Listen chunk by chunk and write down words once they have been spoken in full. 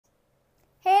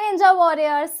Ninja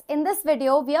Warriors. In this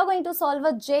video, we are going to solve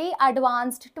a JEE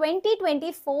Advanced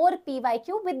 2024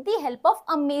 PYQ with the help of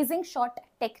amazing short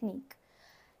technique.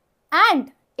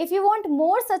 And if you want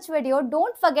more such video,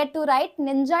 don't forget to write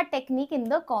Ninja technique in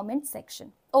the comment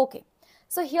section. Okay.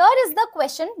 So here is the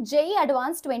question, JEE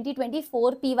Advanced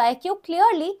 2024 PYQ.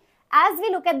 Clearly, as we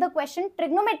look at the question,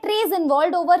 trigonometry is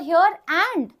involved over here,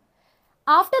 and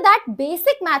after that,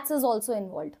 basic maths is also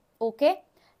involved. Okay.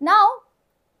 Now,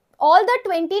 all the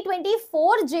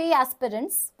 2024 JEE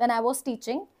aspirants, when I was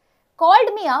teaching,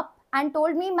 called me up and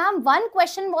told me, ma'am, one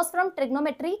question was from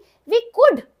trigonometry. We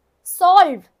could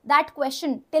solve that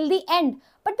question till the end,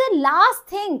 but the last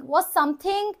thing was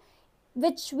something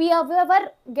which we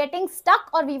were getting stuck,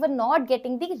 or we were not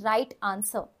getting the right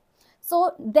answer.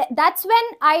 So that's when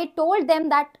I told them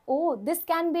that, oh, this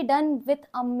can be done with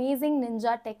amazing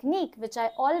Ninja technique, which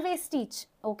I always teach.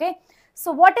 Okay.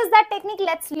 So what is that technique?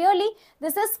 Let's clearly,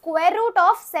 this is square root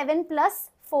of 7 plus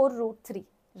 4 root 3,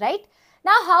 right?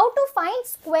 Now, how to find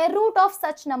square root of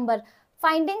such number?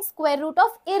 Finding square root of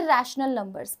irrational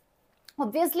numbers.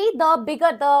 Obviously,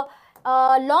 the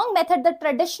long method, the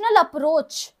traditional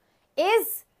approach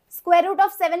is square root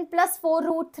of 7 plus 4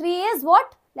 root 3 is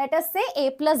what? Let us say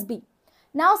a plus b.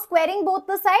 Now, squaring both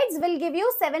the sides will give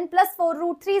you 7 plus 4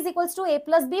 root 3 is equals to a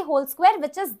plus b whole square,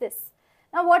 which is this.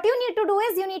 Now, what you need to do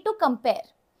is you need to compare.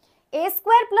 A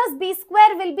square plus b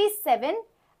square will be 7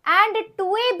 and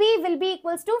 2ab will be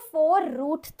equals to 4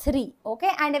 root 3. Okay,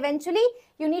 and eventually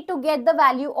you need to get the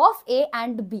value of a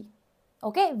and b.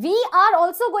 Okay, we are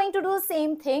also going to do the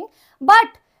same thing,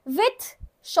 but with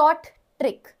short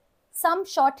trick, some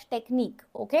short technique.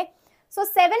 Okay, so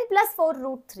 7 plus 4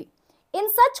 root 3. In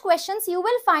such questions, you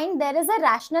will find there is a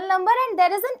rational number and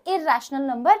there is an irrational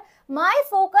number. My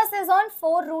focus is on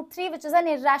 4 root 3, which is an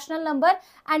irrational number.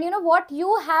 And you know what?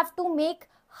 You have to make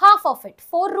half of it.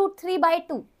 4 root 3 by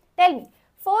 2. Tell me.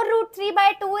 4 root 3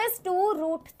 by 2 is 2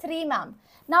 root 3, ma'am.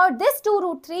 Now, this 2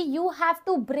 root 3, you have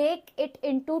to break it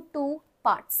into 2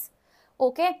 parts.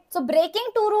 Okay. So, breaking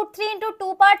 2 root 3 into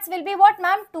 2 parts will be what,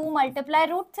 ma'am? 2 multiply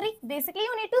root 3. Basically,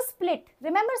 you need to split.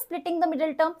 Remember splitting the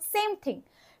middle term? Same thing.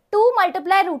 2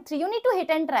 multiply root 3. You need to hit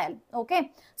and trial.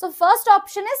 Okay. So, first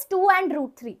option is 2 and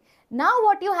root 3. Now,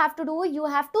 what you have to do, you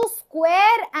have to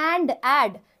square and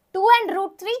add. 2 and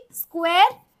root 3, square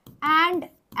and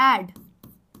add.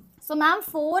 So, ma'am,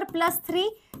 4 plus 3,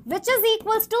 which is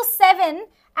equals to 7.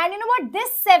 And you know what?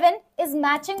 This 7 is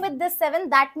matching with this 7.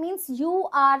 That means you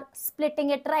are splitting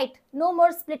it right. No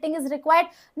more splitting is required.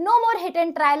 No more hit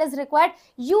and trial is required.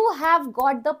 You have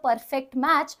got the perfect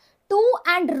match. 2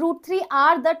 and root 3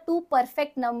 are the two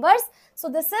perfect numbers. So,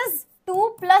 this is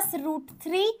 2 plus root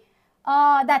 3.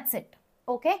 That's it.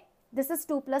 Okay. This is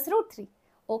 2 plus root 3.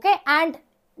 Okay. And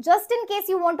just in case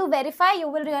you want to verify, you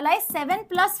will realize 7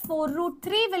 plus 4 root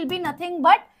 3 will be nothing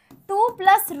but 2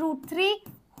 plus root 3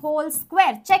 whole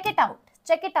square. Check it out.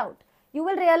 Check it out. You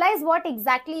will realize what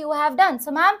exactly you have done.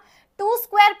 So, ma'am, 2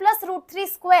 square plus root 3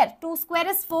 square. 2 square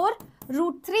is 4.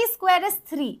 Root 3 square is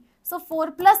 3. So,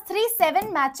 4 plus 3,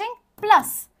 7 matching,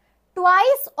 plus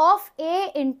twice of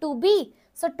a into b.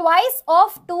 So, twice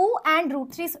of 2 and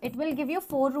root 3. So, it will give you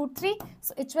 4 root 3.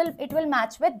 So, it will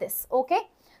match with this. Okay.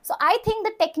 So, I think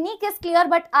the technique is clear,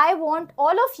 but I want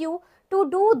all of you to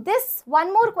do this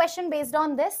one more question based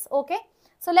on this. Okay.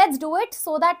 So, let's do it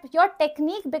so that your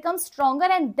technique becomes stronger,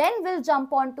 and then we'll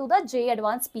jump on to the JEE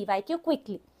Advanced PYQ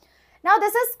quickly. Now,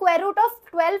 this is square root of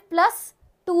 12 plus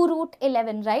 2 root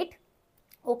 11, right?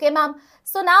 Okay, ma'am.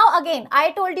 So, now again,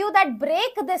 I told you that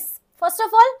break this. First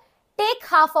of all, take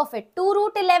half of it. 2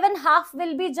 root 11 half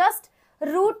will be just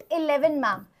root 11,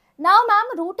 ma'am. Now,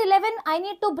 ma'am, root 11, I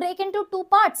need to break into 2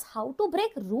 parts. How to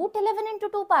break root 11 into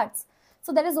 2 parts?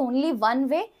 So, there is only one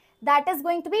way. That is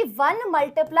going to be 1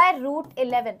 multiply root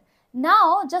 11.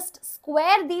 Now, just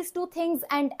square these two things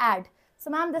and add. So,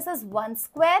 ma'am, this is 1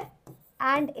 square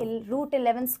and root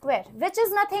 11 square, which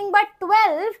is nothing but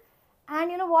 12. And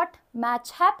you know what?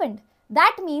 Match happened.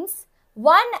 That means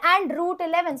 1 and root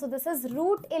 11. So, this is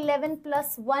root 11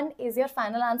 plus 1 is your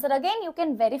final answer. Again, you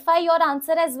can verify your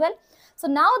answer as well. So,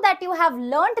 now that you have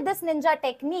learned this Ninja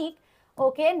technique,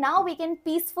 okay, now we can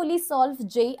peacefully solve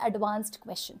JEE Advanced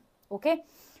question. Okay.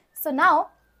 So,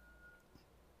 now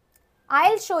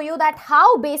I'll show you that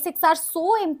how basics are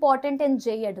so important in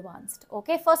JEE Advanced.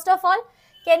 Okay. First of all,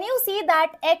 can you see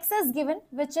that X is given,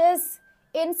 which is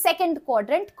in second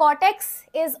quadrant? Cortex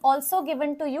is also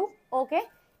given to you. Okay.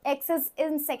 X is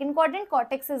in second quadrant,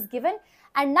 cortex is given.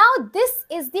 And now this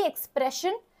is the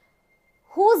expression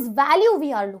whose value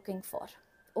we are looking for.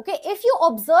 Okay. If you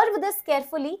observe this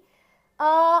carefully,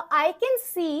 I can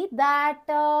see that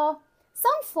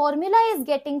some formula is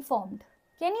getting formed.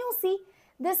 Can you see?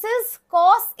 This is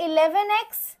cos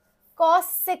 11x, cos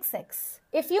 6x.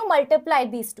 If you multiply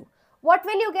these two, what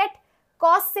will you get?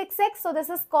 Cos 6x, so this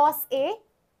is cos A,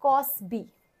 cos B.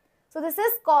 So this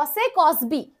is cos A, cos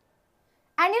B.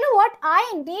 And you know what?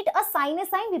 I need a sin A,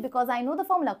 sin B because I know the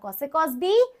formula. Cos A, cos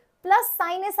B plus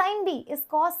sin A, sin B is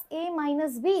cos A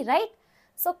minus B, right?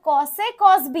 So cos A,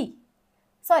 cos B.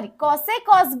 Sorry, cos A,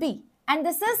 cos B. And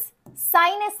this is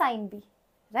sin A, sin B,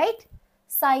 right?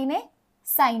 Sin A,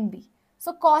 sin B.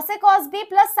 So cos A, cos B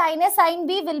plus sin A, sin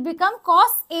B will become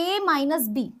cos A minus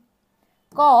B.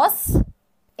 Cos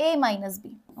A minus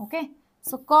B, okay?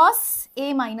 So cos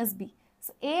A minus B.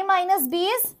 So A minus B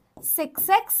is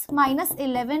 6x minus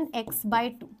 11x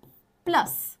by 2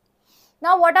 plus.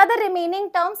 Now what are the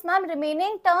remaining terms, ma'am?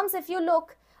 Remaining terms, if you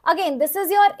look, again this is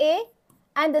your A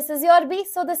and this is your B.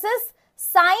 So this is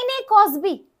sin A cos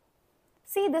B.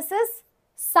 See, this is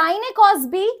sin A cos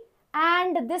B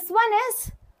and this one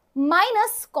is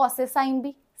minus cos A sin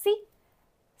B. See,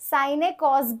 sin A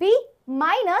cos B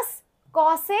minus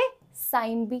cos A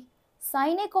sin B.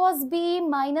 Sin A cos B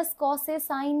minus cos A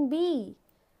sin B.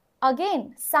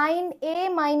 Again, sin A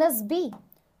minus B.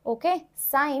 Okay,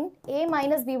 sin A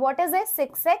minus B. What is it?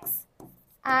 6x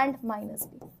and minus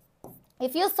B.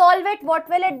 If you solve it, what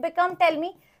will it become? Tell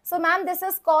me. So, ma'am, this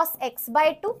is cos x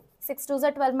by 2. 6 2s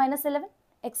are 12 minus 11.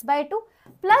 X by 2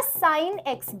 plus sin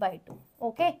x by 2.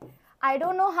 Okay. I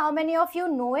don't know how many of you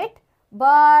know it,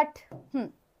 but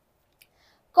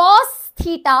cos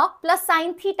theta plus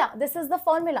sin theta. This is the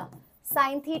formula.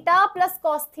 Sin theta plus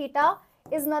cos theta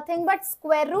is nothing but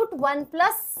square root 1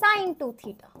 plus sin 2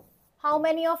 theta. How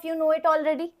many of you know it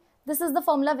already? This is the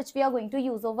formula which we are going to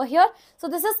use over here. So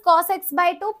this is cos x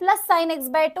by 2 plus sin x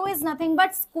by 2 is nothing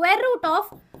but square root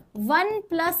of 1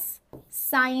 plus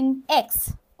sin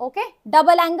x. Okay,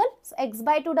 double angle. So x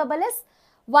by 2 double is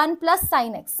 1 plus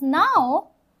sin x. Now,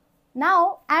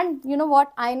 and you know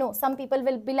what? I know some people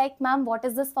will be like, ma'am, what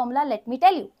is this formula? Let me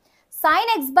tell you. Sin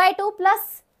x by 2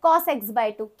 plus cos x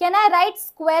by 2. Can I write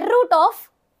square root of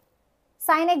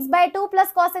sin x by 2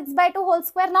 plus cos x by 2 whole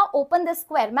square? Now open this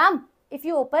square. Ma'am, if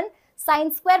you open,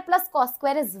 sin square plus cos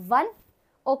square is 1.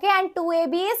 Okay, and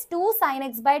 2ab is 2 sin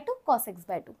x by 2 cos x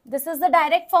by 2. This is the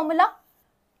direct formula.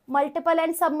 Multiple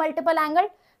and submultiple angle.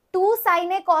 2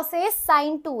 sin a cos a is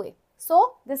sin 2a.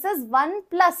 So this is 1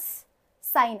 plus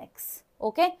sin x.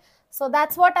 Okay, so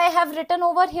that's what I have written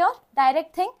over here.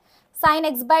 Direct thing. Sin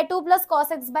x by 2 plus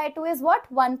cos x by 2 is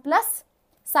what? 1 plus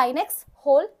sin x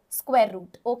whole square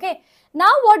root. Okay.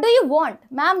 Now what do you want?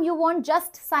 Ma'am, you want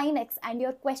just sin x and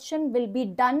your question will be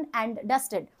done and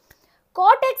dusted.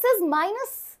 Cot x is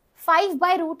minus 5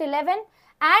 by root 11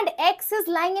 and x is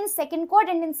lying in second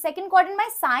quadrant. In second quadrant, my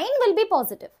sign will be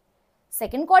positive.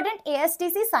 Second quadrant,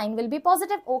 ASTC sign will be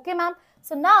positive. Okay, ma'am.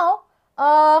 So now,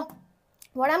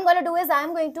 what I'm going to do is I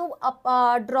am going to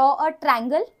draw a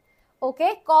triangle.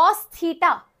 Okay, cos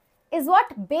theta is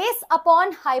what? Base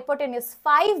upon hypotenuse,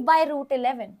 5 by root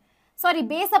 11. Sorry,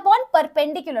 base upon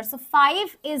perpendicular. So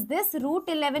 5 is this, root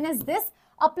 11 is this.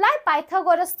 Apply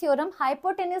Pythagoras theorem,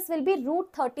 hypotenuse will be root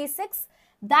 36.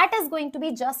 That is going to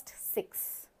be just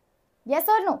 6. Yes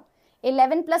or no?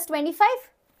 11 plus 25,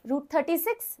 root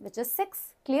 36, which is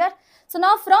 6. Clear? So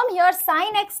now from here,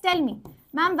 sin x, tell me.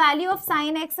 Ma'am, value of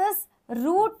sin x is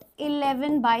root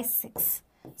 11 by 6.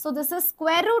 So this is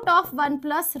square root of 1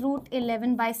 plus root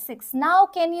 11 by 6. Now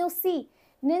can you see?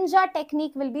 NinJa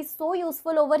technique will be so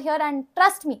useful over here, and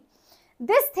trust me,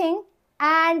 this thing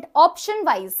and option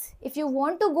wise, if you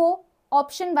want to go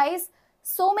option wise,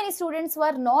 so many students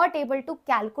were not able to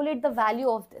calculate the value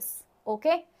of this.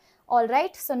 Okay.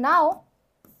 Alright. So now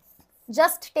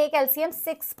just take LCM.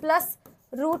 6 plus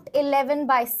root 11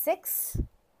 by 6.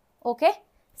 Okay.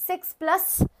 6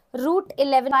 plus root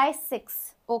 11 by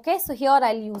 6. Okay, so here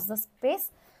I'll use the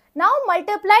space. Now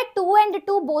multiply 2 and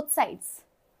 2 both sides.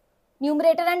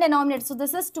 Numerator and denominator. So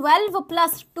this is 12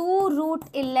 plus 2 root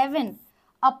 11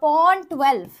 upon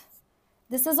 12.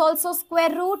 This is also square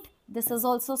root. This is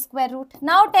also square root.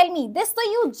 Now tell me, this so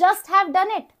you just have done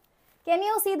it. Can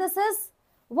you see this is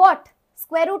what?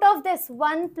 Square root of this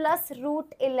 1 plus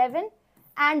root 11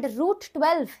 and root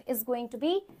 12 is going to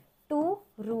be 2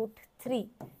 root 3.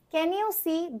 Can you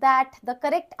see that the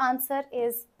correct answer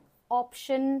is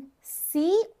option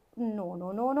C?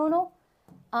 No.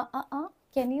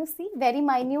 Can you see? Very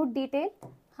minute detail.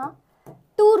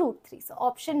 2 root 3. So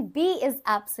option B is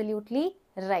absolutely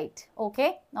right.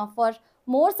 Okay. Now for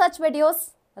more such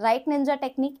videos, write NinJa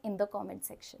technique in the comment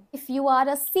section. If you are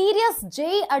a serious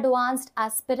JEE Advanced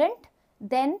aspirant,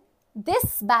 then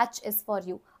this batch is for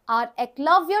you. Our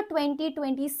Eclavia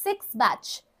 2026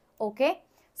 batch. Okay.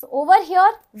 So over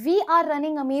here, we are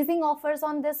running amazing offers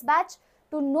on this batch.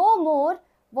 To know more,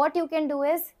 what you can do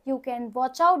is you can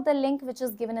watch out the link which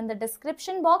is given in the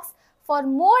description box. For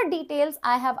more details,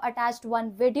 I have attached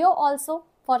one video also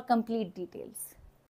for complete details.